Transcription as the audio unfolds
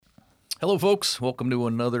Hello, folks. Welcome to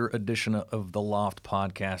another edition of the Loft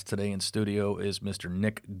Podcast. Today in studio is Mr.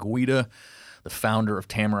 Nick Guida, the founder of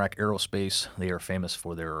Tamarack Aerospace. They are famous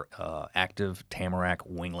for their active Tamarack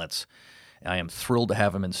winglets. I am thrilled to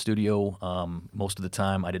have him in studio. Most of the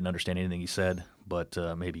time, I didn't understand anything he said, but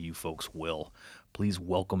maybe you folks will. Please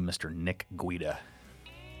welcome Mr. Nick Guida.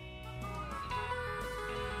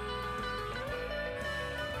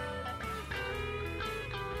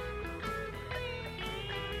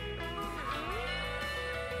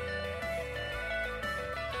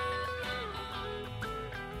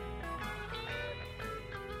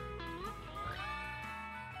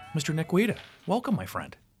 Mr. Nick Guida, welcome, my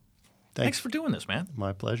friend. Thanks for doing this, man.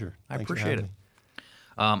 My pleasure. I appreciate it.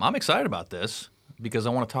 I'm excited about this because I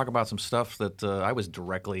want to talk about some stuff that I was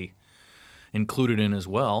directly included in as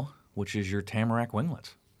well, which is your Tamarack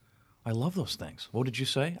winglets. I love those things. What did you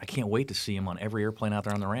say? I can't wait to see them on every airplane out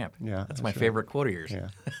there on the ramp. Yeah, that's my favorite quote of yours. Yeah,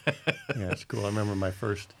 yeah, it's cool. I remember my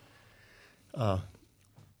first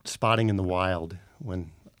spotting in the wild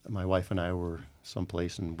when my wife and I were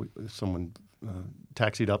someplace and someone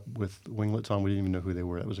taxied up with winglets on. We didn't even know who they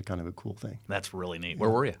were. That was a kind of a cool thing. That's really neat.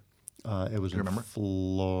 Where were you? It was in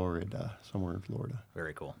Florida, somewhere in Florida.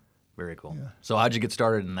 Very cool. Very cool. Yeah. So how'd you get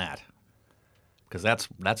started in that? Because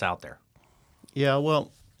that's out there. Yeah,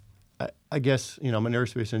 well, I guess, I'm an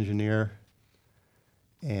aerospace engineer,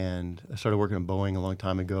 and I started working at Boeing a long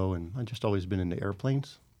time ago, and I've just always been into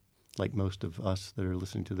airplanes, like most of us that are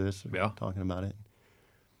listening to this are talking about it.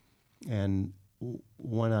 And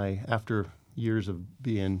when after years of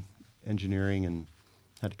being engineering and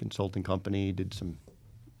had a consulting company, did some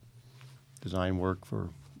design work for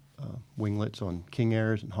winglets on King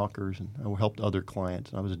Airs and Hawkers, and I helped other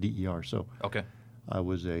clients. I was a DER, so I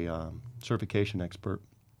was a certification expert.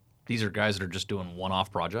 These are guys that are just doing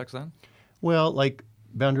one-off projects then? Well, like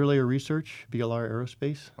Boundary Layer Research, BLR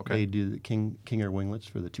Aerospace, they do the King Air winglets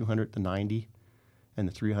for the 200, the 90, and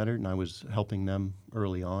the 300, and I was helping them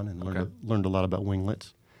early on and learned a lot about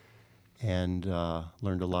winglets and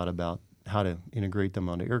learned a lot about how to integrate them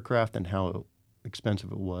onto aircraft and how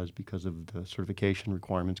expensive it was because of the certification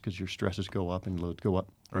requirements, because your stresses go up and loads go up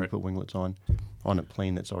when you put winglets on a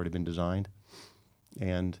plane that's already been designed.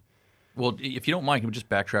 And well, if you don't mind, can we just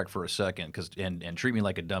backtrack for a second and treat me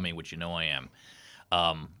like a dummy, which you know I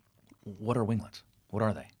am. What are winglets? What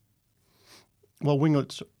are they? Well,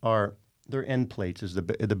 winglets they're end plates is the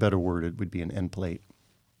better word. It would be an end plate.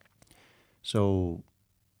 So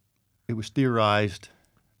it was theorized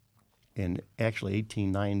in actually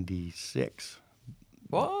 1896.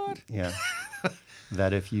 What? Yeah.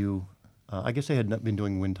 That if you, I guess they had not been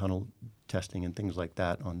doing wind tunnel testing and things like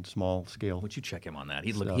that on small scale. Would you check him on that?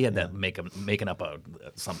 He had that making up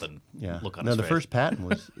something look on his face. No, the first patent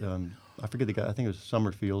was, I forget the guy, I think it was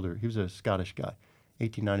Summerfield, or he was a Scottish guy.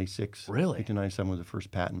 1896. Really? 1897 was the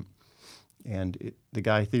first patent. And the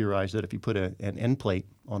guy theorized that if you put an end plate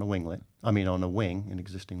on a on a wing, an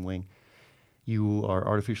existing wing, you are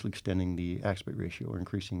artificially extending the aspect ratio or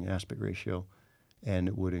increasing the aspect ratio, and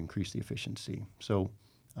it would increase the efficiency. So,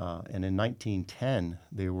 and in 1910,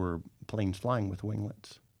 there were planes flying with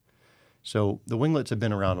winglets. So the winglets have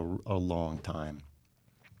been around a long time.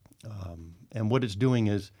 And what it's doing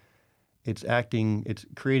is it's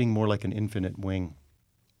creating more like an infinite wing.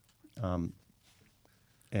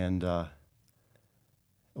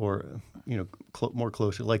 More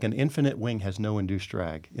closely, like an infinite wing has no induced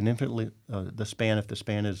drag. An infinitely, if the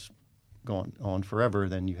span is gone on forever,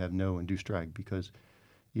 then you have no induced drag because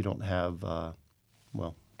you don't have,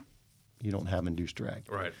 induced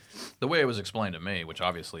drag. Right. The way it was explained to me, which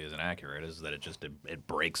obviously isn't accurate, is that it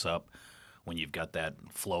breaks up when you've got that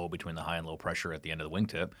flow between the high and low pressure at the end of the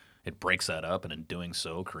wingtip. It breaks that up, and in doing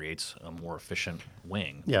so, creates a more efficient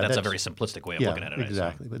wing. Yeah, that's a very simplistic way of looking at it.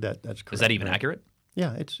 Exactly, but that's correct. Is that even accurate?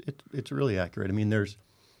 Yeah, it's really accurate. I mean, there's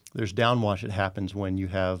downwash that happens when you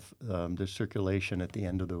have the circulation at the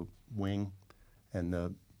end of the wing,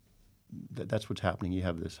 and that's what's happening. You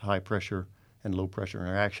have this high pressure and low pressure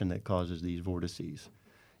interaction that causes these vortices.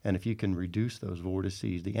 And if you can reduce those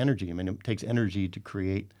vortices, the energy, it takes energy to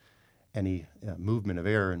create any movement of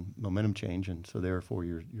air and momentum change, and so therefore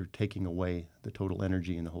you're taking away the total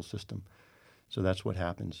energy in the whole system. So that's what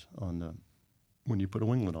happens when you put a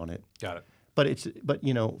winglet on it. Got it. But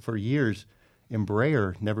for years,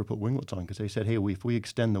 Embraer never put winglets on because they said, hey, if we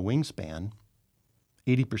extend the wingspan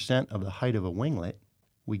 80% of the height of a winglet,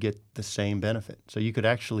 we get the same benefit. So you could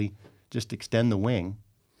actually just extend the wing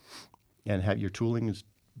and have your tooling is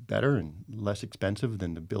better and less expensive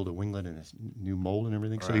than to build a winglet in a new mold and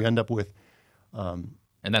everything. Right. So you end up with... and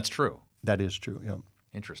that's true. That is true, yeah.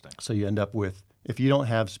 Interesting. So you end up with, if you don't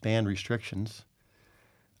have span restrictions,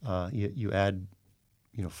 you add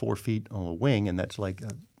 4 feet on a wing, and that's like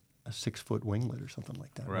a 6-foot winglet or something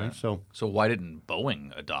like that, right? So why didn't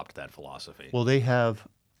Boeing adopt that philosophy? Well, they have.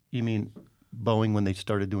 You mean Boeing when they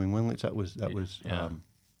started doing winglets? That was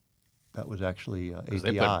actually 'Cause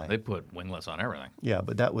API. They put winglets on everything. Yeah,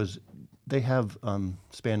 but they have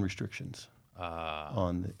span restrictions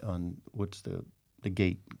on what's the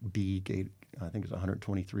gate B gate. I think it's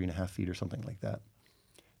 123.5 feet or something like that.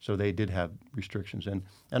 So they did have restrictions, and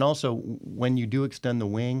also when you do extend the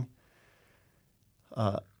wing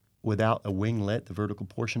without a winglet, the vertical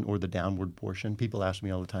portion or the downward portion, people ask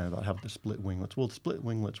me all the time about how the split winglets. Well, the split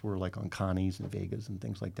winglets were like on Connie's and Vegas and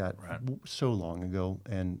things like that so long ago,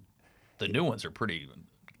 and the new ones are pretty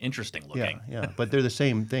interesting looking. Yeah, but they're the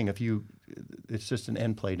same thing. It's just an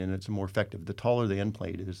end plate, and it's more effective. The taller the end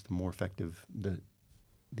plate is, the more effective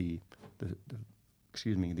the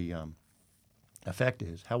effect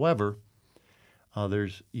is. However,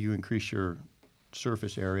 you increase your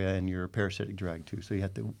surface area and your parasitic drag too, so you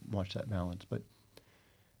have to watch that balance. But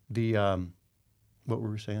what were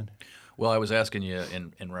we saying? Well, I was asking you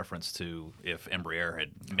in reference to if Embraer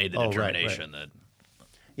had made the determination that.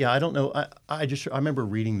 Yeah, I don't know. I remember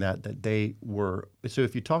reading that they were. So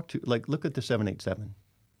if you talk to, like, look at the 787,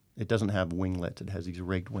 it doesn't have winglets. It has these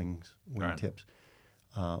raked wing tips,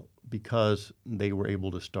 because they were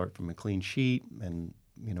able to start from a clean sheet, and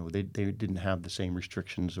they didn't have the same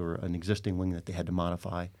restrictions or an existing wing that they had to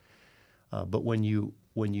modify. But when you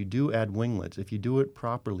do add winglets, if you do it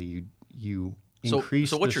properly, you increase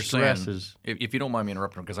so what the you're stresses. saying, if you don't mind me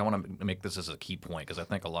interrupting, because I want to make this as a key point, because I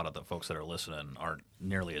think a lot of the folks that are listening aren't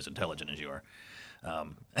nearly as intelligent as you are,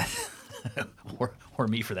 or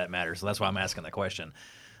me for that matter. So that's why I'm asking that question.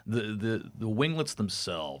 The winglets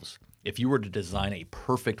themselves, if you were to design a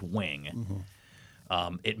perfect wing,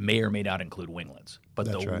 it may or may not include winglets. But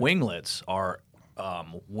That's right. winglets are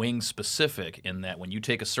wing specific in that when you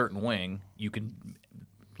take a certain wing, you can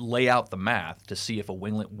lay out the math to see if a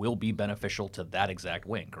winglet will be beneficial to that exact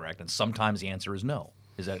wing, correct? And sometimes the answer is no.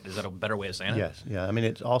 Is that a better way of saying it? Yes, yeah. I mean,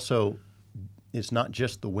 it's not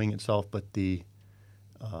just the wing itself, but the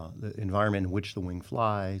environment in which the wing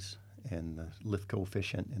flies and the lift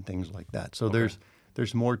coefficient and things like that. So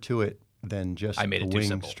there's more to it than just the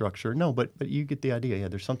wing structure. No, but you get the idea. Yeah,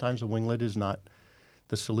 there's sometimes a winglet is not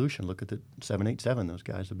the solution. Look at the 787. Those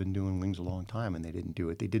guys have been doing wings a long time, and they didn't do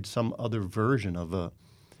it. They did some other version of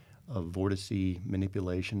vortice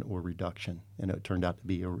manipulation or reduction, and it turned out to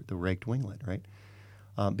be the raked winglet, right?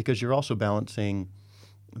 Because you're also balancing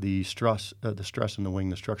the stress in the wing,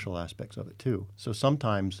 the structural aspects of it too. So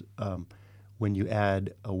sometimes when you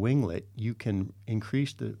add a winglet, you can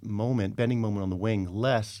increase the bending moment on the wing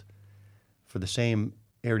less for the same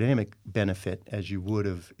aerodynamic benefit as you would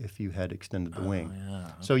have if you had extended the wing. Yeah,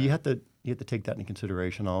 okay. So you have to take that into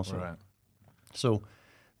consideration also. Right. So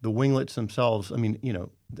the winglets themselves, I mean,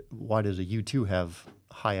 why does a U-2 have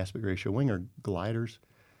high aspect ratio wing or gliders?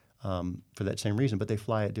 For that same reason, but they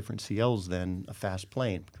fly at different CLs than a fast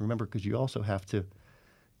plane. Remember, because you also have to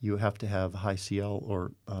have high CL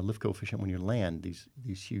or lift coefficient when you land. These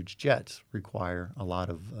huge jets require a lot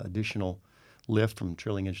of additional lift from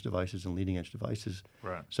trailing edge devices and leading edge devices.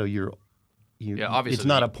 Right. So obviously it's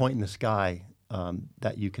not a point in the sky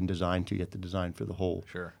that you can design to. You have to design for the whole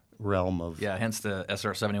realm of. Yeah, hence the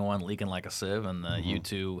SR-71 leaking like a sieve, and the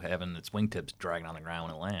U-2 having its wingtips dragging on the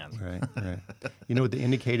ground when it lands. Right. You know what the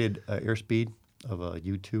indicated airspeed of a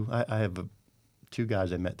U-2? I have two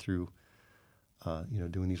guys I met through,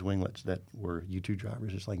 doing these winglets that were U-2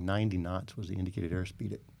 drivers. It's like 90 knots was the indicated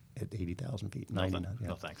airspeed at 80,000 feet. 90 knots. Yeah.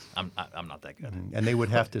 No thanks. I'm not that good. And they would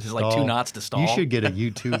have to stall. Like 2 knots to stall. You should get a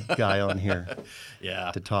U-2 guy on here.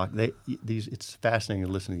 Yeah. To talk. It's fascinating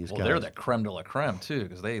to listen to these guys. Well, they're the creme de la creme too,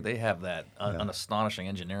 because they have that an astonishing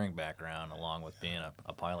engineering background along with being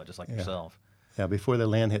a pilot, just like yourself. Yeah. Before they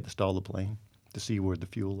land, they have to stall the plane to see where the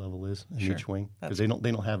fuel level is in each wing, because they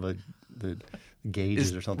don't have the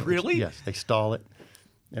gauges or something. Really? Yes. They stall it,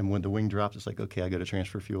 and when the wing drops, it's like, okay, I got to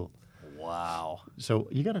transfer fuel. Wow. So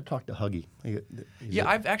you got to talk to Huggy.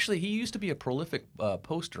 He used to be a prolific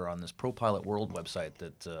poster on this ProPilot World website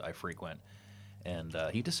that I frequent, and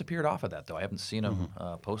he disappeared off of that, though. I haven't seen him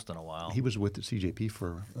post in a while. He was with the CJP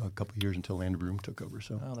for a couple of years until Landon Broom took over.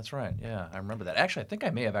 So. Oh, that's right. Yeah, I remember that. Actually, I think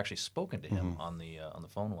I may have actually spoken to him on the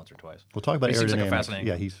phone once or twice. We'll talk about aerodynamics. Seems like a fascinating.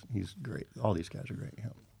 Yeah, he's great. All these guys are great. Yeah.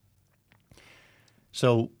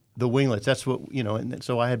 So the winglets, that's what and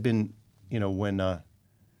so I had been, when.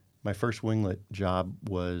 My first winglet job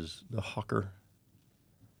was the Hawker.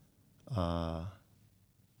 I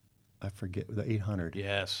forget, the 800.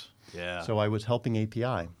 Yes. Yeah. So I was helping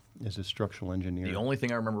API as a structural engineer. The only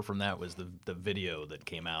thing I remember from that was the video that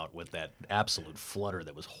came out with that absolute flutter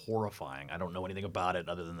that was horrifying. I don't know anything about it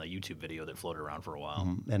other than the YouTube video that floated around for a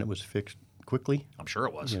while. And it was fixed quickly. I'm sure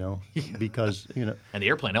it was. Because and the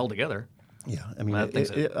airplane held together. Yeah, I mean, That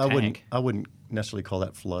thing's a I wouldn't necessarily call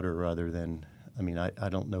that flutter, rather than, I mean, I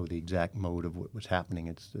don't know the exact mode of what was happening.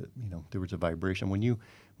 It's there was a vibration when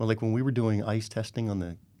we were doing ice testing on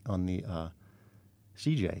the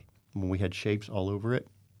CJ, when we had shapes all over it.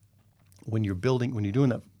 When you're doing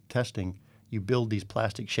that testing, you build these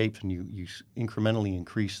plastic shapes and you incrementally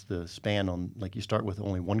increase the span on, like you start with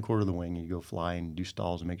only 1/4 of the wing and you go fly and do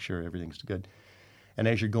stalls and make sure everything's good. And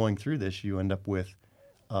as you're going through this, you end up with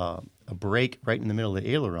a break right in the middle of the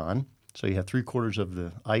aileron. So you have 3/4 of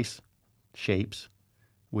the ice shapes,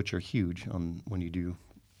 which are huge when you do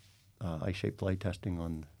ice shape flight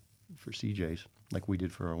testing for CJs, like we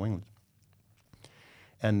did for our winglets.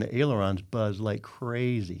 And the ailerons buzz like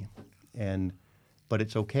crazy, but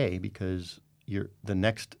it's okay because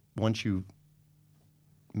once you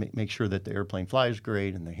make sure that the airplane flies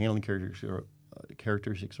great and the handling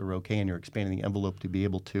characteristics are okay, and you're expanding the envelope to be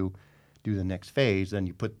able to do the next phase, then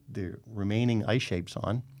you put the remaining ice shapes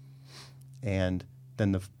on, and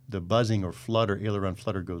then the buzzing or aileron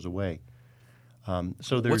flutter goes away.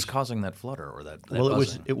 What's causing that flutter or that well,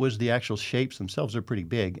 buzzing? it was the actual shapes themselves are pretty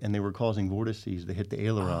big, and they were causing vortices that hit the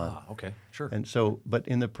aileron. Ah, okay, sure. And so, but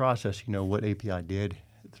in the process, what API did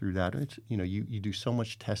through that, it's you do so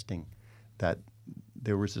much testing that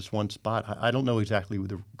there was this one spot. I don't know exactly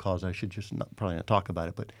the cause. I should just probably not talk about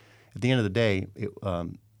it. But at the end of the day,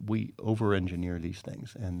 we over-engineer these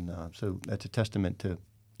things, and so that's a testament to,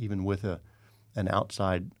 even with an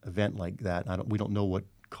outside event like that, we don't know what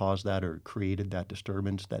caused that or created that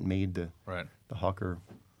disturbance that made the Hawker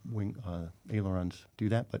wing ailerons do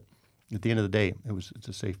that. But at the end of the day,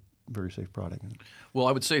 it's a very safe product. Well,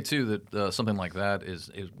 I would say too that something like that is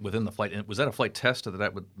within the flight. Was that a flight test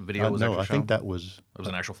that video was no, actually I shown? think that was. It was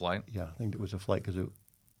an actual flight. Yeah, I think it was a flight because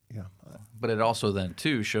yeah. But it also then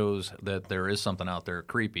too shows that there is something out there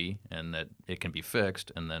creepy and that it can be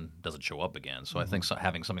fixed and then doesn't show up again. So I think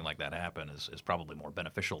having something like that happen is probably more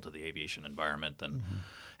beneficial to the aviation environment than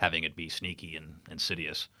having it be sneaky and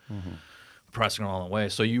insidious, pressing along the way.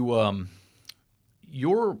 So your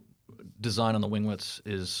design on the winglets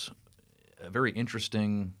is a very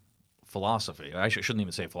interesting philosophy. I shouldn't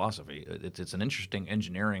even say philosophy. It's an interesting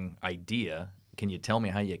engineering idea. Can you tell me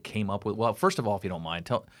how you came up with? Well, first of all, if you don't mind,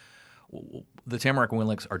 the Tamarack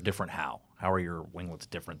winglets are different. How are your winglets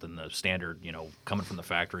different than the standard? Coming from the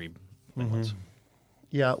factory winglets.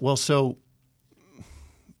 Yeah. Well, so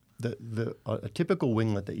a typical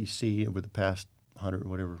winglet that you see over the past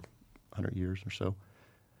 100 years or so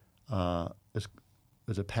is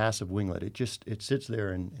a passive winglet. It sits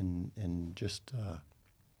there and just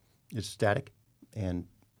it's static and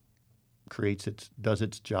does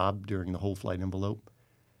its job during the whole flight envelope,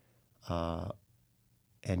 and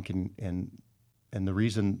the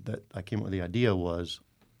reason that I came up with the idea was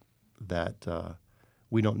that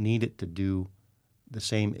we don't need it to do the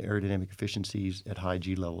same aerodynamic efficiencies at high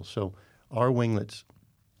G levels. So our winglets,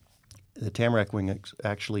 the Tamarack winglets,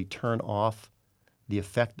 actually turn off the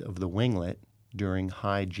effect of the winglet during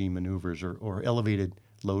high G maneuvers or elevated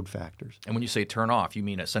load factors. And when you say turn off, you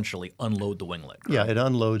mean essentially unload the winglet, correct? Yeah, it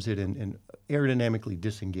unloads it and aerodynamically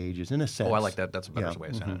disengages in a sense. Oh, I like that. That's a better way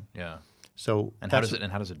of saying it. Yeah. So how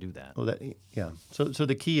does it do that? Oh, yeah. So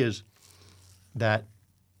the key is that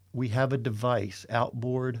we have a device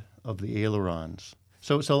outboard of the ailerons.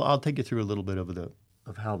 So I'll take you through a little bit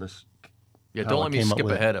of how this. Yeah, don't let me skip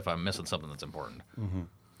ahead if I'm missing something that's important. Mm-hmm.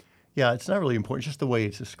 Yeah, it's not really important. Just the way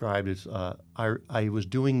it's described is I was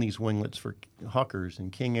doing these winglets for Hawkers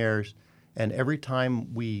and King Airs, and every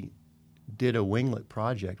time we did a winglet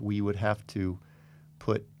project, we would have to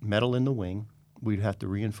put metal in the wing. We'd have to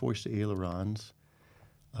reinforce the ailerons,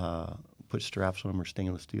 put straps on them or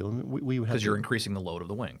stainless steel. And we would have because you're increasing the load of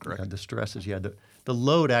the wing, correct? The stresses, yeah. The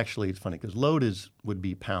load actually, it's funny because load would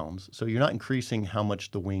be pounds. So you're not increasing how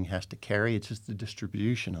much the wing has to carry. It's just the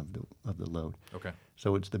distribution of the load. Okay.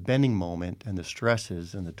 So it's the bending moment and the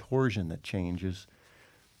stresses and the torsion that changes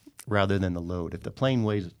rather than the load. If the plane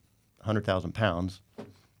weighs 100,000 pounds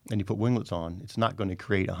and you put winglets on, it's not going to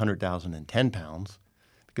create 100,010 pounds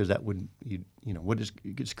because that would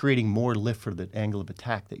it's creating more lift for the angle of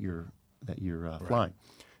attack that you're flying.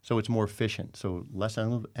 So it's more efficient. So less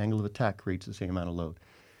angle of attack creates the same amount of load.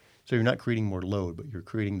 So you're not creating more load, but you're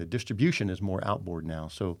creating the distribution is more outboard now.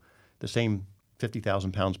 So the same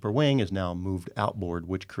 50,000 pounds per wing is now moved outboard,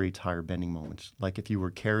 which creates higher bending moments. Like if you were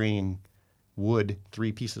carrying wood,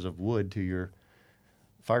 3 pieces of wood to your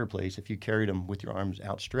fireplace, if you carried them with your arms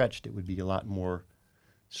outstretched, it would be a lot more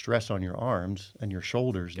stress on your arms and your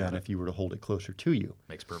shoulders than if you were to hold it closer to you.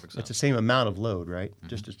 Makes perfect sense. It's the same amount of load, right?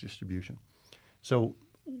 Just as distribution. So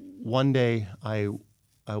one day, I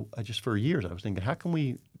just for years I was thinking, how can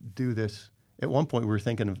we do this? At one point, we were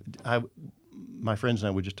thinking of my friends and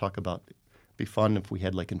I would just talk about it'd be fun if we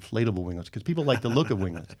had like inflatable winglets because people like the look of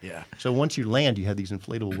winglets. Yeah. So once you land, you had these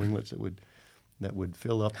inflatable winglets that would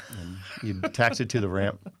fill up and you'd tax it to the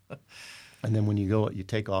ramp, and then when you go, you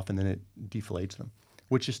take off and then it deflates them,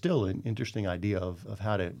 which is still an interesting idea of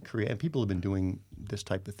how to create. And people have been doing this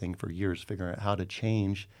type of thing for years, figuring out how to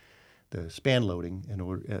change the span loading in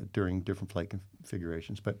order during different flight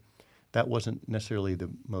configurations, but that wasn't necessarily the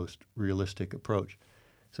most realistic approach.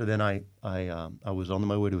 So then I was on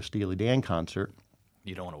my way to a Steely Dan concert.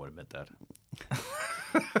 You don't want to admit that.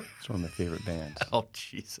 It's one of my favorite bands. Oh,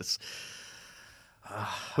 Jesus.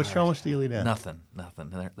 What's wrong with Steely Dan? Nothing.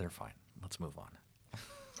 They're fine. Let's move on.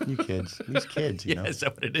 You kids. These kids, you know. Is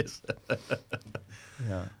that what it is?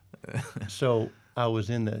 Yeah. So I was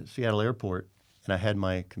in the Seattle airport, and I had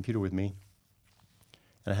my computer with me,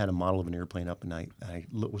 and I had a model of an airplane up, and I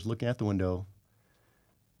was looking out the window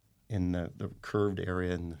in the curved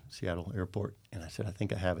area in the Seattle airport, and I said, I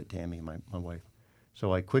think I have it, Tammy, my wife.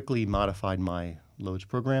 So I quickly modified my loads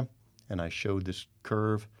program, and I showed this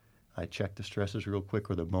curve. I checked the stresses real quick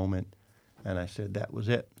or the moment, and I said that was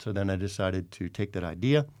it. So then I decided to take that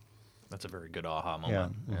idea. That's a very good aha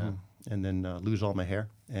moment. Yeah. And then lose all my hair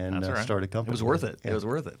and That's right. start a company. It was worth it. Yeah. It was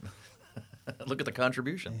worth it. Look at the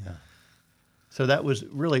contribution. Yeah. So that was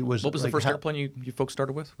really was. What was like the first airplane you folks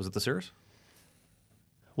started with? Was it the Cirrus?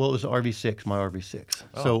 Well, it was the RV6, my RV6.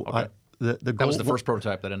 Oh, so okay. The That goal was the first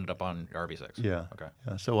prototype that ended up on your RV6. Yeah. Okay.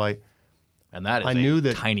 Yeah. So And that is I knew a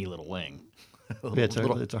that- tiny little wing.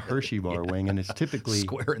 it's a Hershey bar wing, and it's typically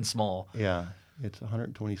square and small. Yeah, it's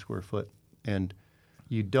 120 square foot, and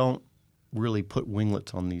you don't really put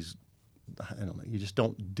winglets on these. I don't know. You just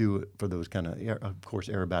don't do it for those kind of course,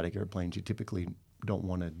 aerobatic airplanes. You typically don't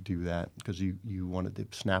want to do that because you want it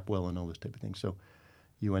to snap well and all this type of thing. So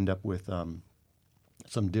you end up with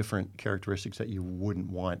some different characteristics that you wouldn't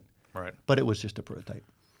want. Right. But it was just a prototype.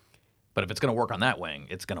 But if it's going to work on that wing,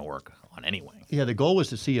 it's going to work on any wing. Yeah, the goal was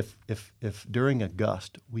to see if during a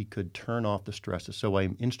gust we could turn off the stresses. So I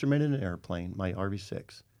instrumented an airplane, my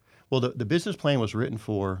RV6. Well, the business plan was written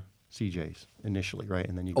for CJs initially, right?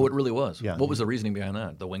 And then you. Oh, it really was. Yeah. What was the reasoning behind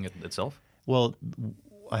that? The wing itself? Well,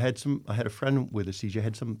 I had a friend with a CJ. I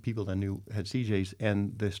had some people that I knew had CJs,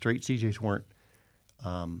 and the straight CJs weren't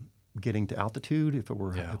getting to altitude if it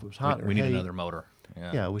was hot. We or need heavy. another motor.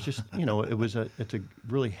 Yeah, it was just it's a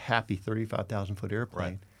really happy 35,000 foot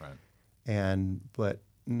airplane. Right. And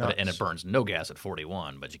it burns no gas at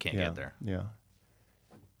 41, but you can't get there. Yeah.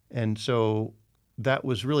 And so that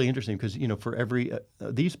was really interesting because for every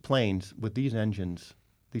these planes with these engines,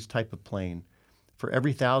 these type of plane, for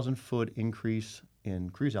every 1,000 foot increase in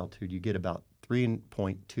cruise altitude, you get about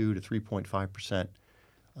 3.2 to 3.5%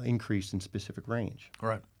 increase in specific range.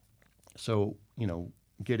 Right. So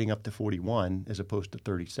getting up to 41 as opposed to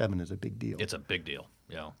 37 is a big deal. It's a big deal.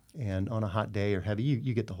 Yeah. And on a hot day or heavy,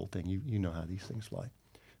 you get the whole thing. You know how these things fly.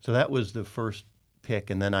 So that was the first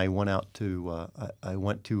pick, and then I went out to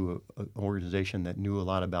an organization that knew a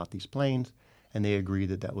lot about these planes, and they agreed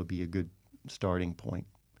that would be a good starting point.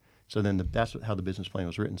 So then that's how the business plan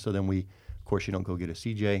was written. So then of course, you don't go get a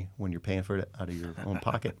CJ when you're paying for it out of your own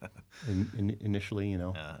pocket initially,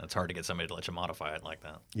 Yeah, it's hard to get somebody to let you modify it like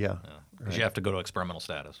that. Yeah. Because Right. you have to go to experimental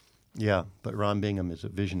status. Yeah, but Ron Bingham is a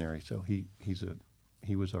visionary, so he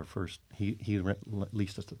was our first. He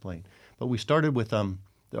leased us the plane, but we started with the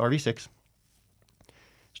RV6.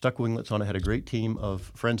 Stuck winglets on it. Had a great team of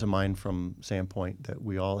friends of mine from Sandpoint that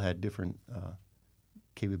we all had different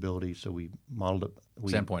capabilities. So we modeled it.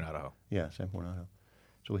 Sandpoint, Idaho. Yeah, Sandpoint, Idaho.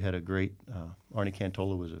 So we had a great. Arnie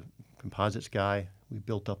Cantola was a composites guy. We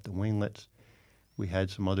built up the winglets. We had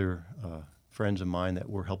some other friends of mine that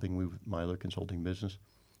were helping me with my other consulting business,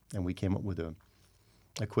 and we came up with a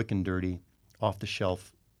quick and dirty,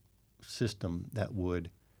 off-the-shelf system that would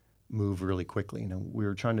move really quickly. We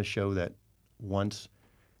were trying to show that once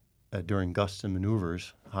during gusts and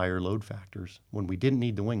maneuvers, higher load factors, when we didn't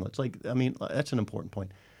need the winglets. That's an important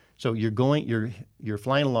point. So you're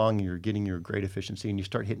flying along, and you're getting your great efficiency, and you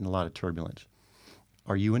start hitting a lot of turbulence.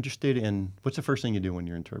 Are you interested in what's the first thing you do when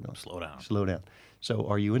you're in turbulence? Slow down. So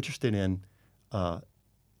are you interested in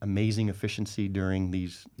amazing efficiency during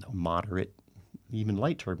these moderate, even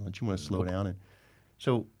light turbulence? You want to slow down, and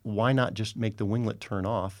so why not just make the winglet turn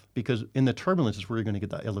off? Because in the turbulence is where you're going to get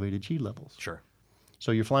the elevated G levels. Sure.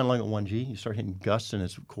 So you're flying along at 1G, you start hitting gusts, and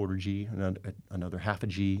it's quarter G, another half a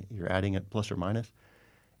G. You're adding it plus or minus.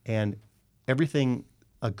 And everything,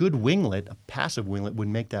 a good winglet, a passive winglet, would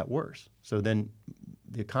make that worse. So then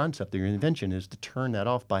the concept of your invention is to turn that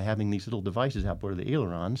off by having these little devices outboard of the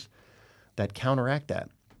ailerons that counteract that.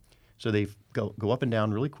 So they go up and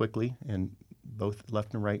down really quickly, and both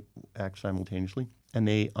left and right act simultaneously, and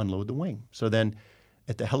they unload the wing. So then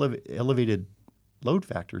at the elevated load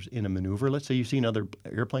factors in a maneuver, let's say you see another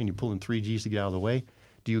airplane, you pull in 3 Gs to get out of the way.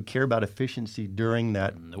 Do you care about efficiency during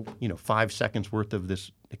that, Nope. 5 seconds worth of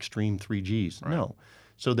this extreme 3 Gs? Right. No.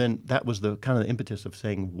 So then that was the kind of the impetus of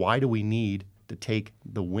saying, why do we need to take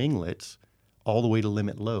the winglets all the way to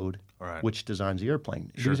limit load, Right. which designs the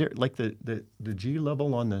airplane? Sure. Like the G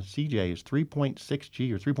level on the CJ is 3.6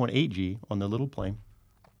 G or 3.8 G on the little plane.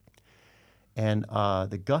 And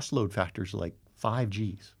the gust load factor is like 5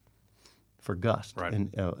 Gs for gust, Right.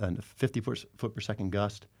 and a 50 foot per second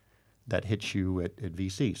gust that hits you at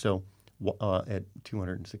VC. So at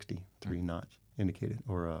 263 knots indicated,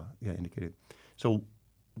 indicated. So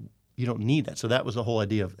you don't need that. So that was the whole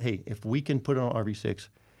idea of, hey, if we can put it on RV6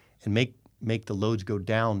 and make the loads go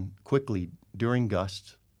down quickly during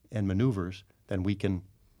gusts and maneuvers, then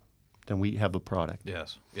we have a product.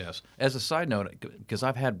 Yes, yes. As a side note, because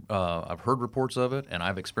I've heard reports of it and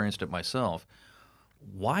I've experienced it myself.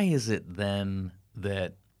 Why is it then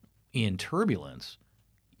that in turbulence,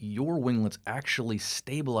 your winglets actually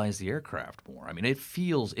stabilize the aircraft more? I mean, it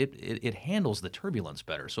feels it handles the turbulence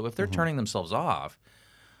better. So if they're turning themselves off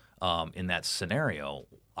in that scenario,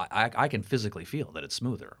 I can physically feel that it's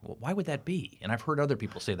smoother. Well, why would that be? And I've heard other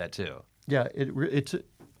people say that too. Yeah,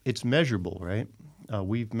 it's measurable, right?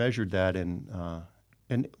 We've measured that, and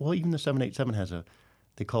even the 787 has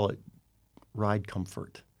they call it ride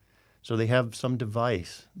comfort. So they have some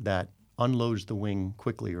device that unloads the wing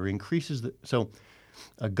quickly or increases so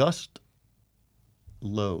a gust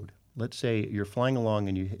load. Let's say you're flying along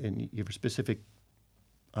and you have a specific.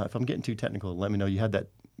 If I'm getting too technical, let me know. You had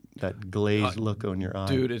that glazed look on your eye.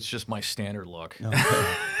 Dude, it's just my standard look.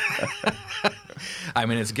 Okay. I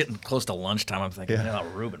mean, it's getting close to lunchtime. I'm thinking,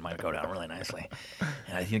 Reuben might go down really nicely.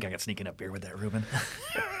 And I think I got sneaking up beer with that Reuben.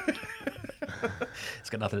 It's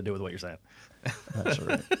got nothing to do with what you're saying. That's all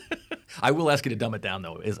right. I will ask you to dumb it down,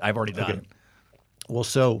 though. I've already done it. Well,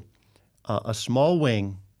 so a small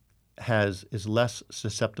wing is less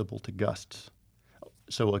susceptible to gusts.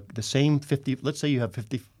 So the same 50, let's say you have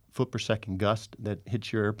 50 foot per second gust that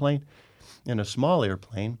hits your airplane, in a small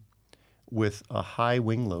airplane with a high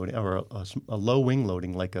wing load or a low wing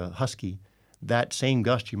loading like a Husky, that same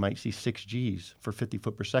gust you might see 6 Gs for 50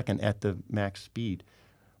 foot per second at the max speed.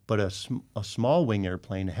 But a small wing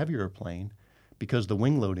airplane, a heavier airplane, because the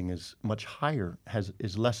wing loading is much higher,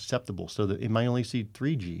 is less susceptible. So that it might only see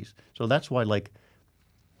 3 Gs. So that's why, like,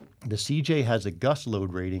 the CJ has a gust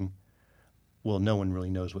load rating. Well, no one really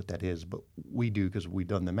knows what that is, but we do because we've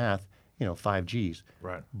done the math. 5 Gs.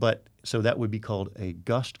 Right. But so that would be called a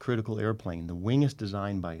gust critical airplane. The wing is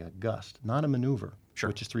designed by a gust, not a maneuver,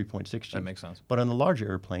 which is 3.6 Gs. That makes sense. But on the larger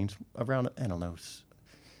airplanes, around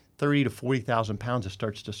 30 to 40,000 pounds, it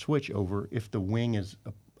starts to switch over if the wing is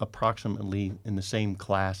approximately in the same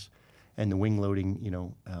class, and the wing loading,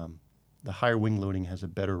 the higher wing loading has a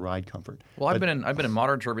better ride comfort. Well, I've been in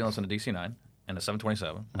moderate turbulence in a DC-9 and a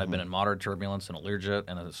 727. I've been in moderate turbulence in a Learjet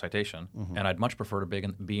and a Citation, and I'd much prefer to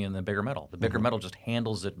be in the bigger metal. The bigger metal just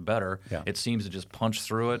handles it better. Yeah. It seems to just punch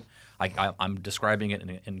through it. I'm describing it in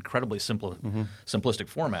an incredibly simplistic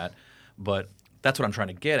format, but that's what I'm trying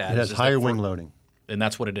to get at. It has higher wing loading. And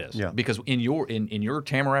that's what it is. Yeah. Because in your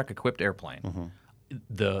Tamarack equipped airplane,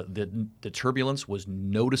 the turbulence was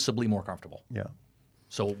noticeably more comfortable. Yeah.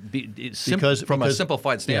 So Because from a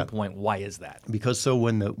simplified standpoint, why is that? Because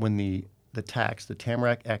when the TACs, the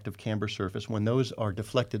Tamarack Active Camber Surface, when those are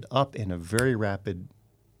deflected up in a very rapid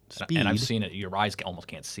speed, and I've seen it, your eyes almost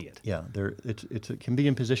can't see it. Yeah, it can be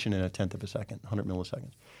in position in a tenth of a second, 100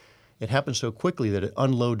 milliseconds. It happens so quickly that it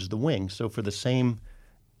unloads the wing. So for the same,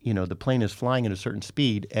 the plane is flying at a certain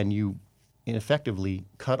speed, and you ineffectively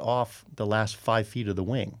cut off the last 5 feet of the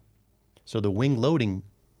wing. So the wing loading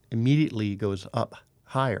immediately goes up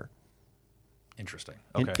higher. Interesting.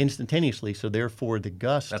 Okay. Instantaneously. So therefore, the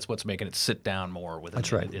gust. That's what's making it sit down more within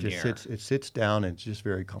That's right. in the air. It sits down, and it's just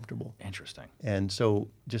very comfortable. Interesting. And so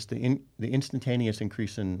just the instantaneous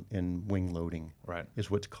increase in wing loading is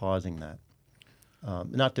what's causing that.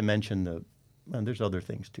 Not to mention there's other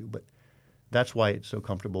things too, but that's why it's so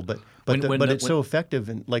comfortable. But it's so effective,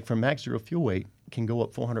 and like from max zero fuel weight can go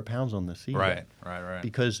up 400 pounds on the CJ. Right.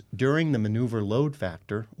 Because during the maneuver load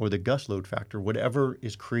factor or the gust load factor, whatever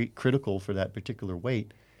is critical for that particular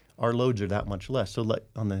weight, our loads are that much less. So like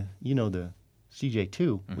on the the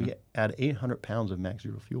CJ2, we add 800 pounds of max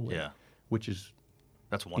zero fuel weight, Yeah. which is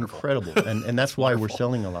That's wonderful. incredible, and that's why we're Wonderful.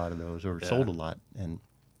 selling a lot of those, or Yeah. sold a lot, and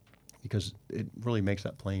because it really makes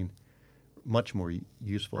that plane much more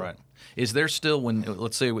useful. Right. Is there still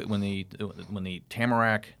let's say when the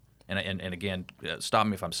Tamarack and again, stop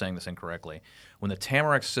me if I'm saying this incorrectly, when the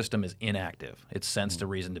Tamarack system is inactive, it's sensed a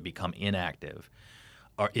reason to become inactive.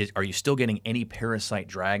 Are you still getting any parasite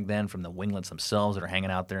drag then from the winglets themselves that are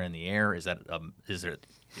hanging out there in the air? Is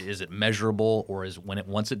it measurable, or is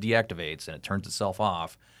once it deactivates and it turns itself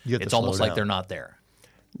off, You have to it's almost slow like down. they're not there?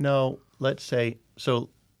 No, let's say so.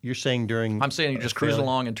 You're saying during I'm saying you're just cruising failure-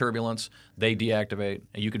 along in turbulence, they deactivate,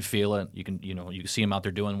 and you can feel it. You can see them out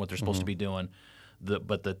there doing what they're supposed to be doing.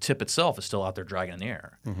 But the tip itself is still out there dragging in the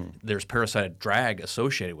air. There's parasitic drag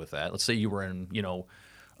associated with that. Let's say you were in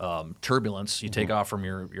turbulence. You take off from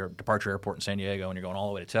your departure airport in San Diego and you're going all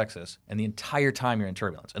the way to Texas, and the entire time you're in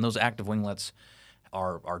turbulence, and those active winglets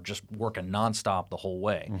are just working nonstop the whole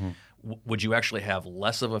way. Would you actually have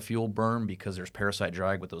less of a fuel burn because there's parasite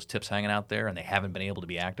drag with those tips hanging out there and they haven't been able to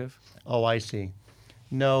be active? Oh, I see.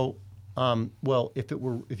 No. Well, if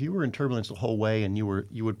you were in turbulence the whole way, and you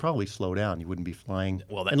would probably slow down. You wouldn't be flying.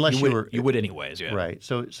 Well, unless you would anyways, yeah. right.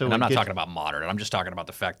 So And I'm not it gets- talking about moderate. I'm just talking about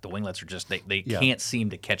the fact the winglets are just they Yeah. can't seem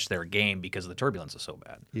to catch their game because the turbulence is so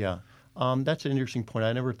bad. Yeah, that's an interesting point.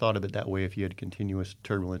 I never thought of it that way. If you had continuous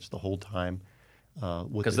turbulence the whole time,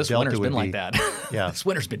 Because this winter's been like that. Yeah. This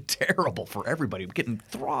winter's been terrible for everybody. We're getting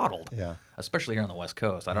throttled. Yeah. Especially here on the West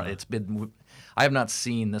Coast. I have not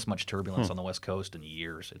seen this much turbulence on the West Coast in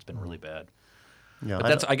years. It's been really bad. Yeah,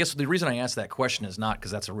 But I guess the reason I asked that question is not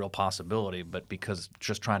because that's a real possibility, but because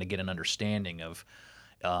just trying to get an understanding of,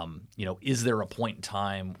 is there a point in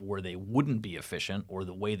time where they wouldn't be efficient, or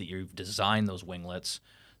the way that you've designed those winglets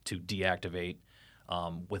to deactivate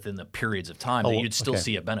within the periods of time that you'd still okay.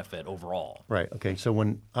 see a benefit overall? right. Okay. So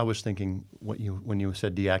when I was thinking when you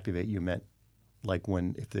said deactivate, you meant like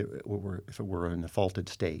if it were in a faulted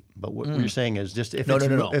state. But what you're saying is just if No, it's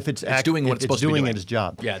no. if it's It's doing what it's supposed to be doing. its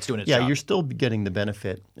job. Yeah, it's doing its Yeah, job. you're still getting the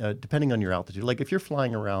benefit depending on your altitude. Like if you're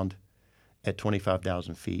flying around at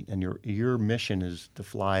 25,000 feet and your mission is to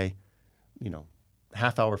fly,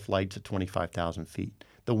 half-hour flights at 25,000 feet.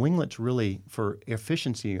 The winglets really, for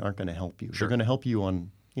efficiency, aren't going to help you. Sure. They're going to help you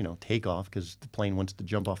on takeoff because the plane wants to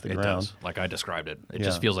jump off the It ground. does, like I described it. It Yeah.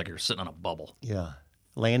 just feels like you're sitting on a bubble. Yeah.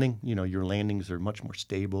 Landing, your landings are much more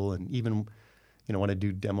stable. And even, when I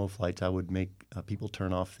do demo flights, I would make people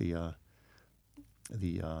turn off the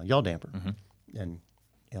yaw damper and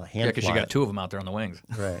hand Yeah, because you fly got it. two of them out there on the wings.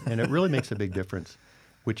 Right. And it really makes a big difference,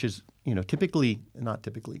 which is, not typically,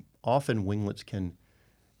 often winglets can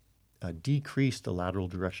decrease the lateral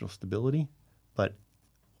directional stability, but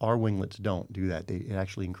our winglets don't do that. It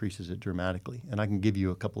actually increases it dramatically. And I can give you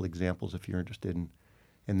a couple examples if you're interested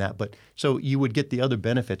in that. But so you would get the other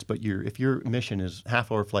benefits, but if your mission is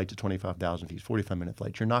half-hour flights at 25,000 feet, 45-minute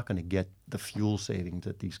flights, you're not going to get the fuel savings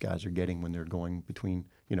that these guys are getting when they're going between,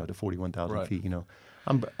 to 41,000 Right. feet.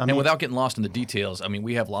 And without getting lost in the details, I mean,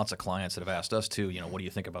 we have lots of clients that have asked us too, what do you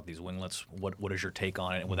think about these winglets? What is your take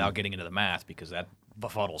on it? And without getting into the math, because that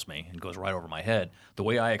befuddles me and goes right over my head, the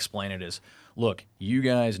way I explain it is, look, you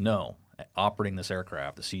guys know, operating this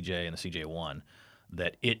aircraft, the CJ and the CJ1,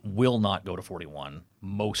 that it will not go to 41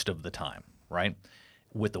 most of the time, right?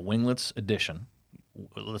 With the winglets addition,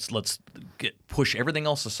 let's push everything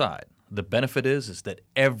else aside. The benefit is that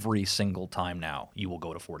every single time now you will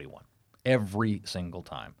go to 41. Every single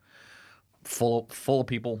time. Full of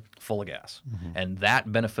people, full of gas. And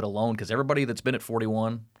that benefit alone, because everybody that's been at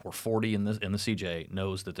 41 or 40 in the CJ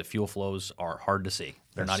knows that the fuel flows are hard to see.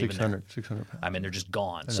 They're not even there. 600 pounds. I mean, they're just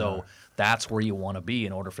gone. So that's where you want to be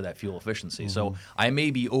in order for that fuel efficiency. So I may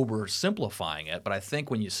be oversimplifying it, but I think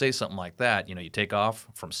when you say something like that, you take off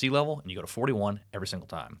from sea level and you go to 41 every single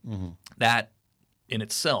time. That in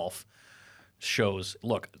itself shows,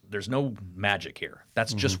 look, there's no magic here.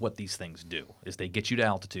 That's just what these things do, is they get you to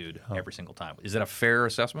altitude every single time. Is that a fair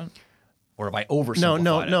assessment? Or have I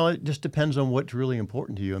oversimplified it? No. It just depends on what's really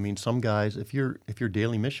important to you. I mean, some guys, if your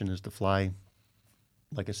daily mission is to fly,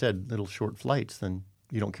 like I said, little short flights, then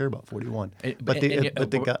you don't care about 41. But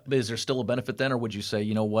is there still a benefit then, or would you say,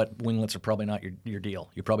 winglets are probably not your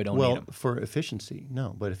deal? You probably don't need them. For efficiency,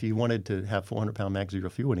 no. But if you wanted to have 400-pound max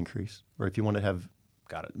zero fuel increase, or if you want to have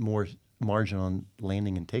more margin on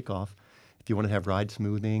landing and takeoff, if you want to have ride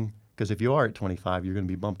smoothing, because if you are at 25, you're going to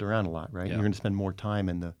be bumped around a lot, right? Yeah. You're going to spend more time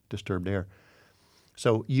in the disturbed air.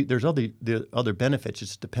 So there's other benefits. It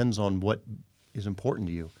just depends on what is important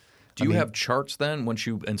to you. Do you have charts then, once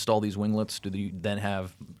you install these winglets? Do you then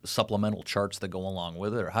have supplemental charts that go along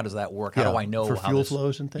with it, or how does that work? How do I know for how fuel this,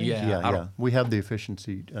 flows and things? Yeah, Yeah. We have the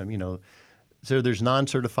efficiency. So there's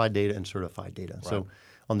non-certified data and certified data. Right. So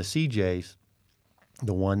on the CJs,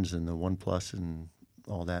 the ones and the One Plus and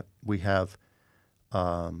all that, we have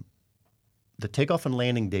the takeoff and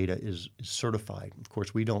landing data is certified. Of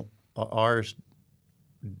course, we don't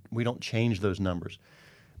change those numbers.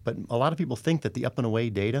 But a lot of people think that the up and away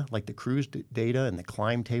data, like the cruise data and the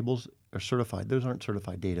climb tables, are certified. Those aren't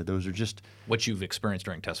certified data. Those are just what you've experienced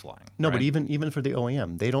during test flying. no. right? But even for the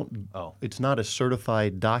OEM, they don't. Oh. It's not a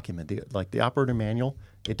certified document. Like the operator manual,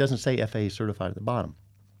 it doesn't say FAA certified at the bottom.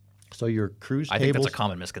 So your cruise I tables. think that's a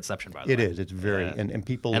common misconception, by the way. It is. It's very Yeah. and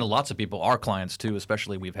people. And lots of people, our clients too,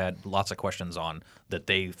 especially, we've had lots of questions on that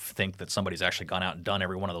they think that somebody's actually gone out and done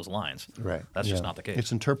every one of those lines. Right. That's just Yeah. not the case.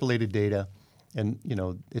 It's interpolated data, and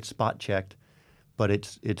it's spot checked, but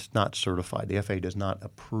it's not certified. The FAA does not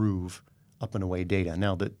approve up and away data.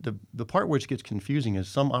 Now, the part where it gets confusing is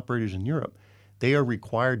some operators in Europe, they are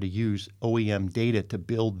required to use OEM data to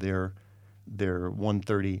build their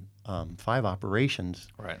 135 operations.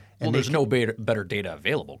 Right. And Well, there's no better data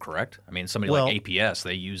available, correct? I mean, somebody like APS,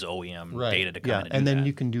 they use OEM data to come in and do and then that.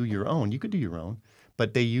 you can do your own. You could do your own,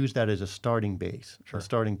 but they use that as a starting base, a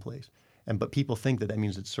starting place. But people think that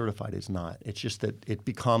means it's certified. It's not. It's just that it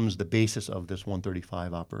becomes the basis of this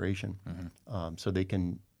 135 operation, so they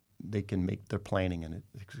can make their planning and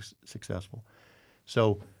it's successful.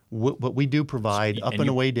 So what we do provide up and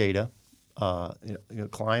away data,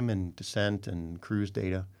 climb and descent and cruise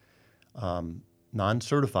data,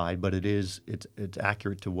 non-certified, but it's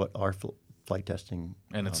accurate to what our flight testing.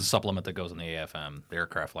 And it's a supplement that goes in the AFM, the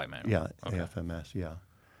Aircraft Flight Manual. Yeah, okay. AFMS, yeah.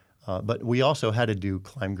 But we also had to do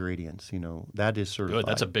climb gradients. That is certified. Good.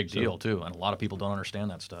 That's a big deal too, and a lot of people don't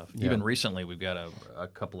understand that stuff. Yeah. Even recently, we've got a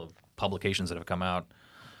couple of publications that have come out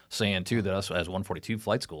saying too that us as 142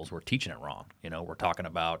 flight schools, we're teaching it wrong. We're talking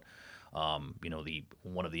about the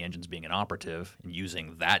one of the engines being inoperative and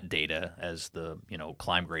using that data as the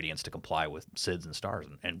climb gradients to comply with SIDS and STARS,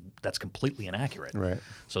 and that's completely inaccurate. Right.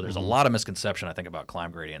 So there's a lot of misconception, I think, about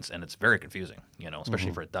climb gradients, and it's very confusing.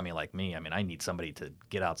 Especially for a dummy like me. I mean, I need somebody to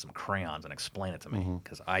get out some crayons and explain it to me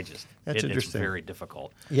because That's it's interesting. very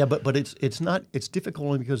difficult. Yeah, but it's not. It's difficult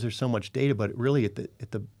only because there's so much data. But really, at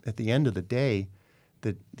the end of the day,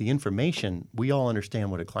 the information, we all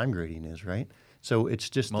understand what a climb gradient is, right? So it's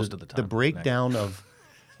just Most of the the time, breakdown of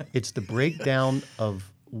it's the breakdown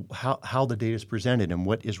of how the data is presented and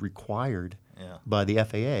what is required by the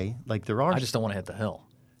FAA. Like there are. I just don't want to hit the hill.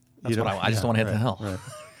 That's You what I just don't want to hit the hill. Right.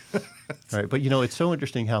 Right, but it's so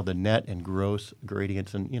interesting how the net and gross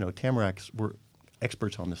gradients and Tamarac's we're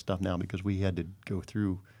experts on this stuff now because we had to go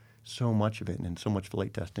through so much of it and so much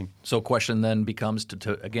flight testing. So question then becomes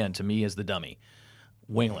to me as the dummy,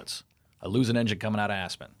 winglets. I lose an engine coming out of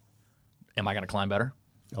Aspen. Am I going to climb better?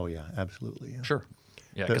 Oh yeah, absolutely. Yeah. Sure.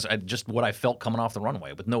 Yeah, because just what I felt coming off the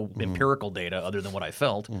runway with no empirical data other than what I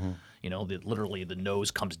felt. Literally the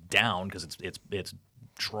nose comes down because it's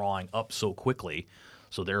drawing up so quickly.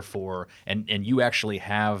 So therefore, and you actually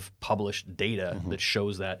have published data that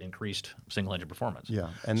shows that increased single engine performance. Yeah,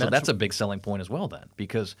 and so that's a big selling point as well then,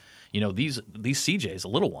 because these CJs, the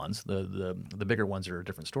little ones, the bigger ones are a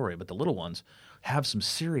different story, but the little ones have some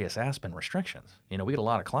serious Aspen restrictions. We get a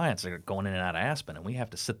lot of clients that are going in and out of Aspen, and we have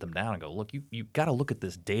to sit them down and go, look, you got to look at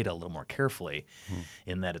this data a little more carefully,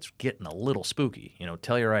 in that it's getting a little spooky.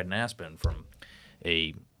 Telluride and Aspen from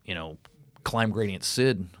a climb gradient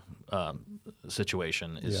SID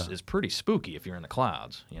situation is pretty spooky if you're in the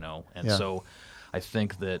clouds, and so I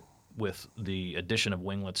think that with the addition of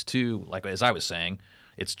winglets too, like as I was saying,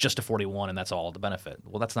 it's just a 41 and that's all the benefit.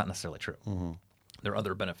 Well, that's not necessarily true. There are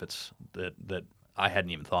other benefits that I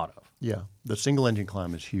hadn't even thought of. Yeah, the single engine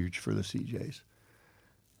climb is huge for the CJs.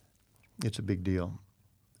 It's a big deal.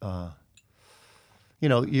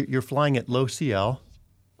 You're flying at low CL.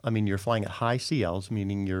 I mean, you're flying at high CLs,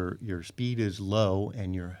 meaning your speed is low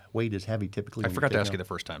and your weight is heavy typically. I forgot to ask you the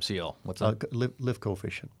first time. CL, what's that? Lift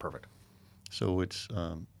coefficient. Perfect. So it's,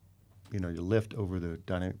 your lift over the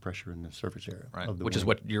dynamic pressure in the surface area. Right, of the which wing. is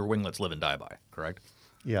what your winglets live and die by, correct?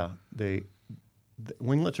 Yeah, the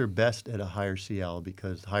winglets are best at a higher CL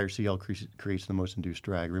because higher CL creates the most induced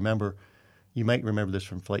drag. Remember, you might remember this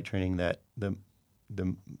from flight training that the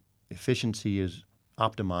efficiency is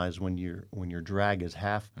optimized when your drag is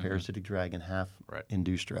half parasitic drag and half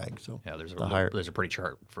induced drag. So yeah, there's a pretty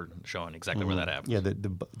chart for showing exactly where that happens. Yeah, the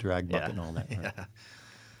drag bucket and all that. Right?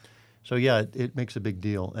 So yeah, it makes a big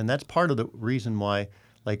deal, and that's part of the reason why,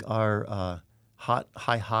 like our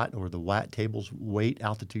high hot or the WAT tables, weight,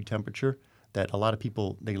 altitude, temperature, that a lot of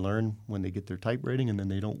people they learn when they get their type rating, and then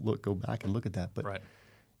they don't go back and look at that. But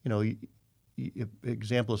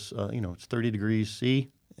example is, it's 30 degrees C,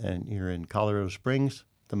 and you're in Colorado Springs.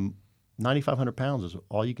 The 9,500 pounds is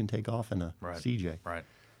all you can take off in a CJ. Right.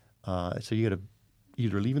 So you got to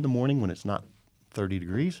either leave in the morning when it's not 30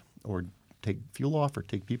 degrees, or take fuel off, or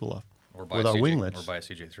take people off. Or buy with our winglets. Or buy a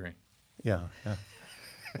CJ3. Yeah.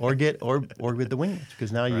 Or with the winglets,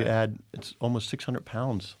 because now you Right. add, it's almost 600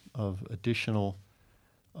 pounds of additional,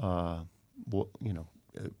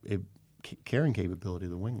 carrying capability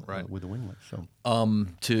of the winglet with the winglet. So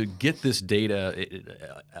to get this data,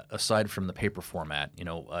 aside from the paper format,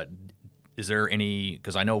 is there any?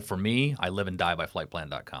 Because I know for me, I live and die by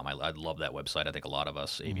flightplan.com. I love that website. I think a lot of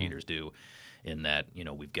us aviators do. In that,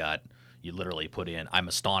 we've got. You literally put in. I'm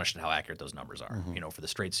astonished at how accurate those numbers are. For the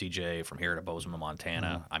straight CJ from here to Bozeman,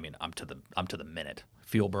 Montana. I mean, I'm to the minute.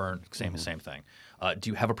 Fuel burn, same thing.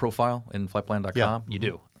 Do you have a profile in flightplan.com? Yeah. You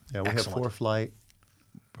do. Yeah, we have ForeFlight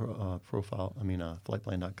profile.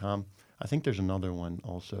 Flightplan.com. I think there's another one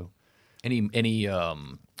also. Any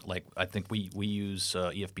like I think we use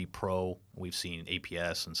EFB Pro. We've seen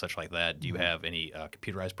APS and such like that. Do you have any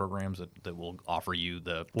computerized programs that will offer you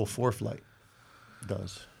the? Well, ForeFlight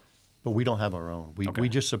does. But we don't have our own. We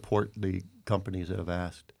just support the companies that have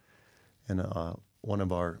asked. And one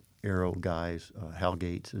of our aero guys, Hal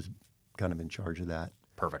Gates, is kind of in charge of that.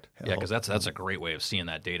 Perfect. Yeah, because that's a great way of seeing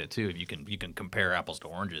that data too. You can compare apples to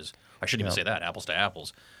oranges. I shouldn't even say that, apples to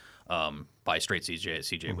apples. By straight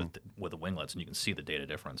CJ with the winglets, and you can see the data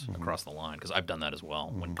difference across the line. Because I've done that as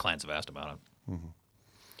well when clients have asked about it.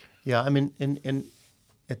 Yeah, I mean, and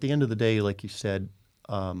at the end of the day, like you said,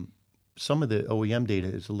 some of the OEM data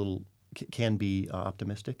is can be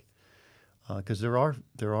optimistic, because there are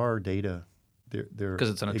data there because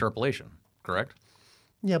it's an interpolation, correct?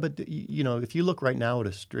 Yeah, but if you look right now at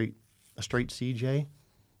a straight CJ,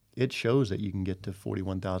 it shows that you can get to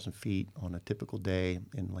 41,000 feet on a typical day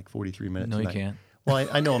in like 43 minutes. No, you can't. Well,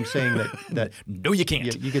 I know I'm saying that no, you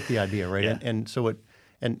can't. You get the idea, right? Yeah. And so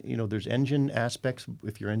there's engine aspects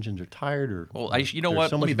if your engines are tired or. Well, you know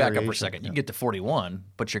what? Let me back up for a second. You can get to 41,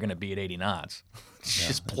 but you're going to be at 80 knots. It's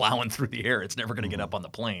just plowing through the air. It's never going to get up on the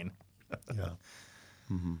plane. Yeah.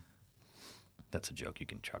 Mm-hmm. That's a joke. You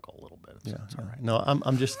can chuckle a little bit. It's all right. No,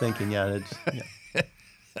 I'm just thinking. Yeah,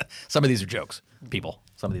 Some of these are jokes, people.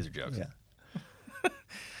 Some of these are jokes. Yeah.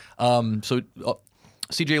 So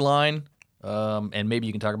CJ line, and maybe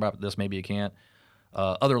you can talk about this. Maybe you can't.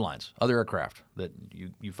 Other lines, other aircraft that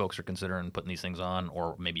you folks are considering putting these things on,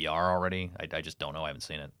 or maybe you are already. I just don't know. I haven't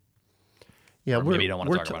seen it. Yeah, maybe you don't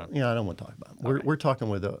want to talk about it. Yeah, I don't want to talk about it. Okay. We're talking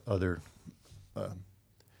with other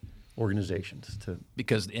organizations to.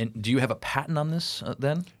 Because do you have a patent on this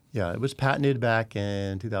then? Yeah, it was patented back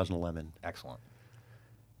in 2011. Excellent.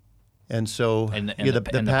 And so,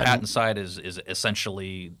 the patent side is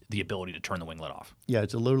essentially the ability to turn the winglet off. Yeah,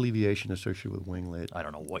 it's a load alleviation associated with winglet. I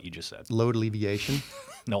don't know what you just said. Load alleviation.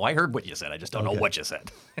 No, I heard what you said. I just don't know what you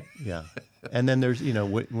said. Yeah, and then there's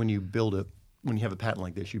when you have a patent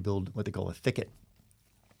like this, you build what they call a thicket.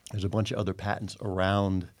 There's a bunch of other patents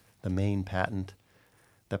around the main patent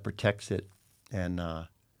that protects it, and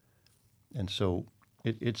so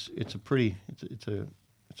it's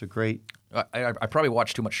a great. I probably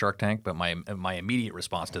watched too much Shark Tank, but my immediate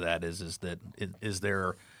response to that is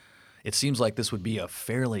there. It seems like this would be a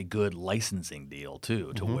fairly good licensing deal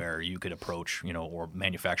too, to where you could approach, or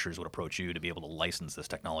manufacturers would approach you to be able to license this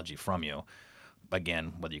technology from you.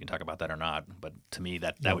 Again, whether you can talk about that or not, but to me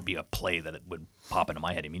that would be a play that it would pop into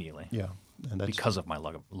my head immediately. Yeah, and that's because of my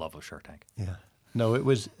love of Shark Tank. Yeah,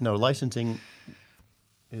 licensing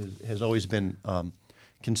has always been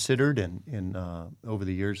considered and over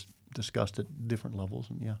the years discussed at different levels,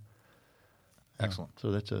 and excellent. So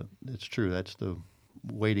it's true. That's the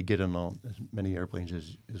way to get on as many airplanes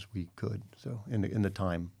as we could. So in the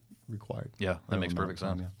time required. Yeah, that makes perfect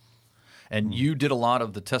sense. Yeah. And you did a lot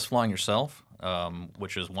of the test flying yourself,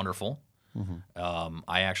 which is wonderful.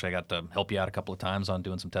 I actually got to help you out a couple of times on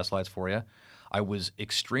doing some test flights for you. I was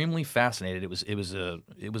extremely fascinated. It was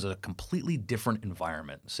a completely different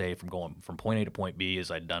environment. Say from going from point A to point B, as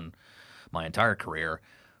I'd done my entire career.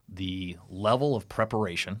 The level of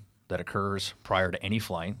preparation that occurs prior to any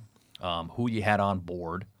flight, who you had on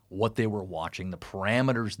board, what they were watching, the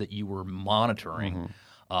parameters that you were monitoring,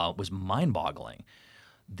 was mind-boggling.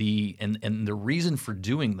 And the reason for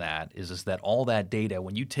doing that is that all that data,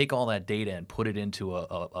 when you take all that data and put it into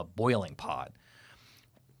a boiling pot,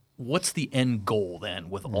 what's the end goal then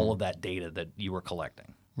with all of that data that you were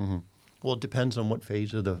collecting? Well, it depends on what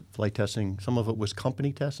phase of the flight testing. Some of it was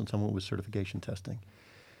company tests and some of it was certification testing.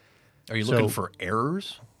 Are you looking for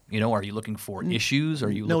errors? Are you looking for issues?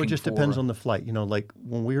 Are you No, looking it just depends on the flight. Like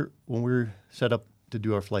when we're set up to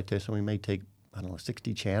do our flight test, and we may take, I don't know,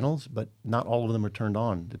 60 channels, but not all of them are turned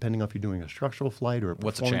on, depending on if you're doing a structural flight or a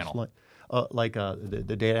What's a performance channel? flight.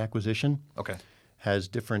 The data acquisition Okay. has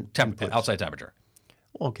different inputs. Outside temperature.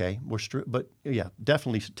 Okay, but yeah,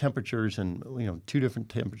 definitely temperatures and two different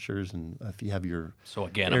temperatures, and if you have your So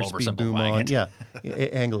again, I'm airspeed boom oversimplifying on, it. yeah,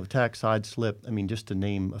 angle of attack, side slip. I mean, just to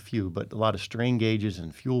name a few, but a lot of strain gauges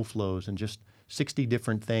and fuel flows, and just 60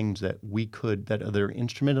 different things that they're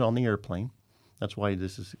instrumented on the airplane. That's why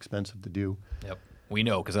this is expensive to do. Yep. We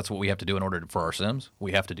know because that's what we have to do in order for our sims.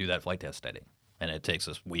 We have to do that flight test study, and it takes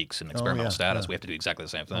us weeks in experimental status. yeah. We have to do exactly the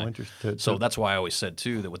same thing. interesting. So that's why I always said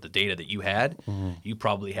too that with the data that you had, you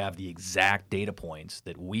probably have the exact data points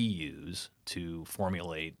that we use to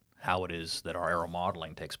formulate how it is that our aero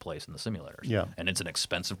modeling takes place in the simulators. Yeah. And it's an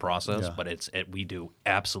expensive process, Yeah. but we do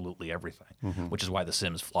absolutely everything, which is why the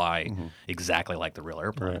sims fly exactly like the real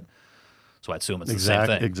airplane. Right. So I assume it's the same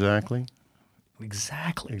thing. Exactly.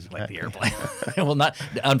 Exactly like the airplane. Well,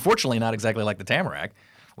 unfortunately, not exactly like the Tamarack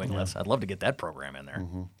winglets. I'd love to get that program in there.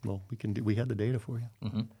 Well, we had the data for you.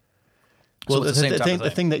 So Well, it's the same type of the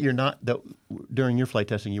thing that during your flight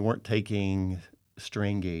testing, you weren't taking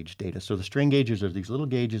strain gauge data. So the strain gauges are these little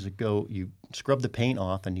gauges that you scrub the paint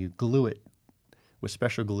off and you glue it with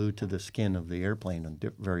special glue to the skin of the airplane in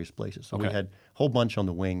various places. So we Okay. had a whole bunch on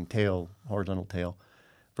the wing, tail, horizontal tail,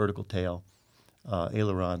 vertical tail,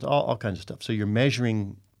 ailerons, all kinds of stuff. So you're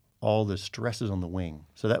measuring all the stresses on the wing.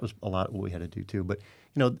 So that was a lot of what we had to do too. But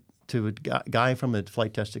to a guy from a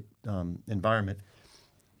flight testing environment,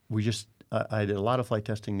 I did a lot of flight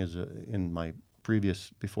testing in my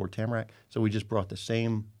before Tamarack. So we just brought the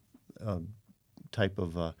same type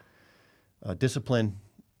of discipline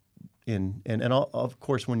in, and of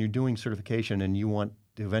course, when you're doing certification and you want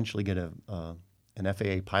to eventually get an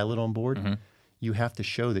FAA pilot on board, you have to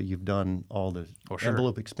show that you've done all the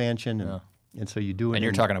envelope expansion, and so you do it. And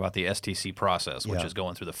you're talking about the STC process, which Yeah. is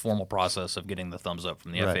going through the formal process of getting the thumbs up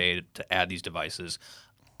from the Right. FAA to add these devices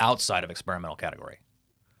outside of experimental category,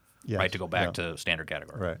 Yes, right? To go back yeah. to standard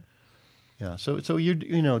category. Right. Yeah. So you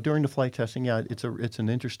during the flight testing, it's an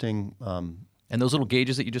interesting. And those little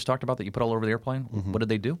gauges that you just talked about that you put all over the airplane, what did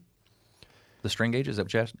they do? The strain gauge, is that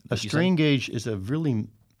what you asked? A strain gauge is a really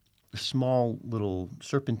small little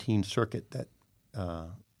serpentine circuit that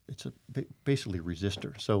it's basically a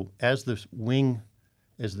resistor. So as the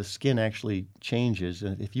skin actually changes,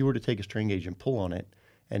 and if you were to take a strain gauge and pull on it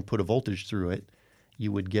and put a voltage through it,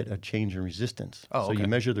 you would get a change in resistance. Oh, So okay. you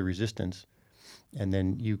measure the resistance, and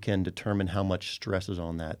then you can determine how much stress is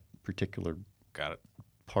on that particular Got it.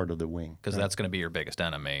 part of the wing. Because that's going to be your biggest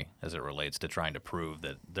enemy as it relates to trying to prove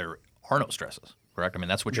that there are no stresses, correct? I mean,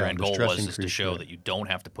 that's what your Yeah, end the goal stress was, is to increase, show right. that you don't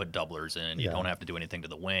have to put doublers in, you Yeah. don't have to do anything to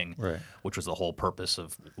the wing, Right. which was the whole purpose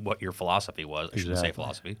of what your philosophy was. I shouldn't say Exactly.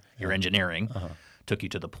 philosophy. Your engineering took you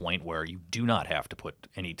to the point where you do not have to put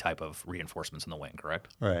any type of reinforcements in the wing,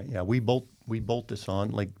 correct? Right. Yeah. We bolt this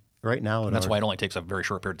on like right now. And that's why it only takes a very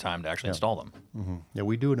short period of time to actually install them. Yeah,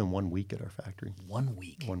 we do it in 1 week at our factory. 1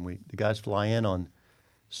 week. 1 week. The guys fly in on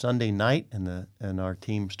Sunday night, and our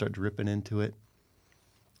team starts ripping into it.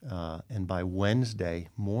 And by Wednesday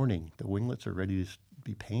morning, the winglets are ready to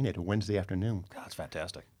be painted. Or Wednesday afternoon. God, that's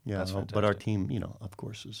fantastic. Yeah, That's fantastic. but our team, of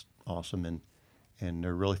course, is awesome, and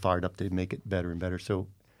they're really fired up to make it better and better. So,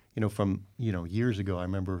 from years ago, I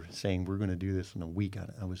remember saying we're going to do this in a week.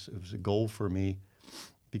 It was a goal for me,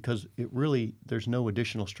 because there's no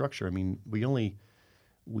additional structure. I mean,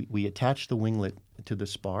 we attach the winglet to the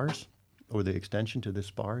spars, or the extension to the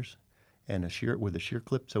spars, and with a shear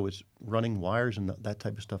clip, so it's running wires, and that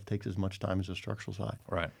type of stuff takes as much time as the structural side.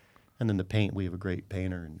 Right. And then the paint, we have a great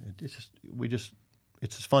painter, and it's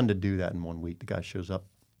just fun to do that in 1 week. The guy shows up,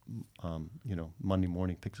 Monday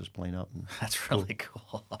morning, picks his plane up. And That's really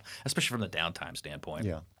cool, especially from the downtime standpoint.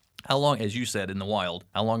 yeah, How long, as you said, in the wild,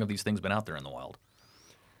 how long have these things been out there in the wild?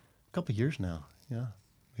 a couple of years now. Yeah,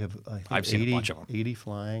 we have I think I've seen a 80, bunch of 'em. 80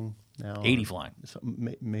 flying now. 80 flying.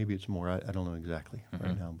 Maybe it's more. I don't know exactly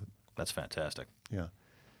right now, but That's fantastic. yeah.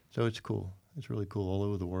 So it's cool. It's really cool all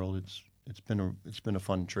over the world. It's been a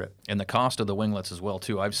fun trip. And the cost of the winglets as well,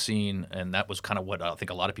 too. I've seen, and that was kind of what I think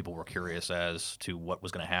a lot of people were curious as to what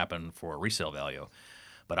was going to happen for resale value.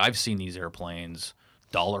 But I've seen these airplanes,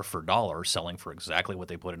 dollar for dollar, selling for exactly what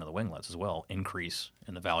they put into the winglets as well, increase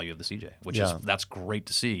in the value of the CJ, which Yeah. that's great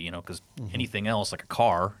to see, because anything else, like a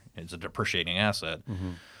car, is a depreciating asset.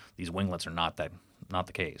 These winglets are not the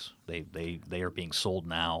case. They are being sold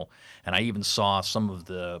now, and I even saw some of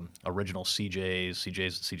the original CJs,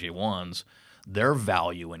 CJ1s, their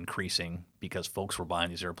value increasing because folks were buying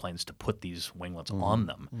these airplanes to put these winglets on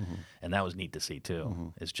them, and that was neat to see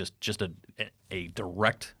too. It's just a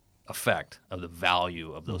direct effect of the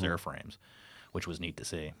value of those airframes, which was neat to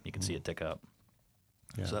see. You can see it tick up.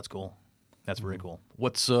 Yeah. So that's cool. That's very cool.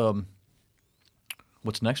 What's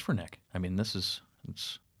next for Nick? I mean,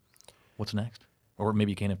 what's next? Or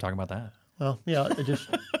maybe you can't even talk about that. Well, yeah, I just,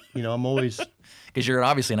 I'm always, Because you're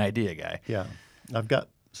obviously an idea guy. yeah, I've got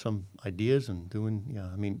some ideas and I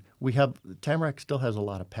mean, Tamarack still has a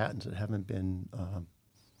lot of patents that haven't been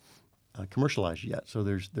commercialized yet. So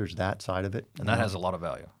there's that side of it. And that has a lot of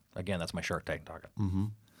value. Again, that's my Shark Tank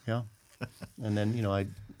talking. Yeah. And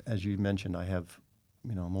then, as you mentioned, I have,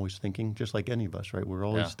 I'm always thinking, just like any of us, right? We're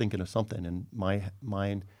always thinking of something. And my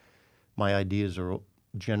ideas are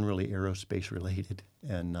generally aerospace related.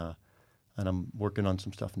 And I'm working on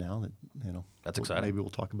some stuff now that, That's exciting. Maybe we'll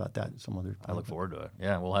talk about that some other time. I look forward to it.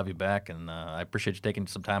 Yeah, we'll have you back. And I appreciate you taking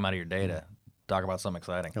some time out of your day to talk about something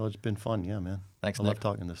exciting. Well, it's been fun. Yeah, man. Thanks, I Nick. love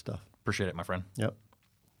talking this stuff. Appreciate it, my friend. Yep.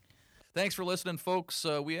 Thanks for listening, folks.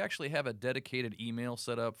 We actually have a dedicated email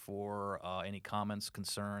set up for any comments,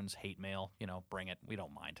 concerns, hate mail. Bring it. We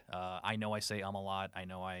don't mind. I know I say a lot. I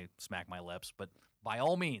know I smack my lips. But by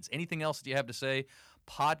all means, anything else that you have to say,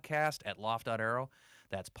 podcast@loft.aero.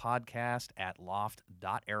 That's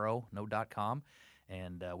podcast@loft.aero, no .com.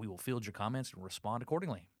 And we will field your comments and respond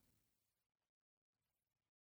accordingly.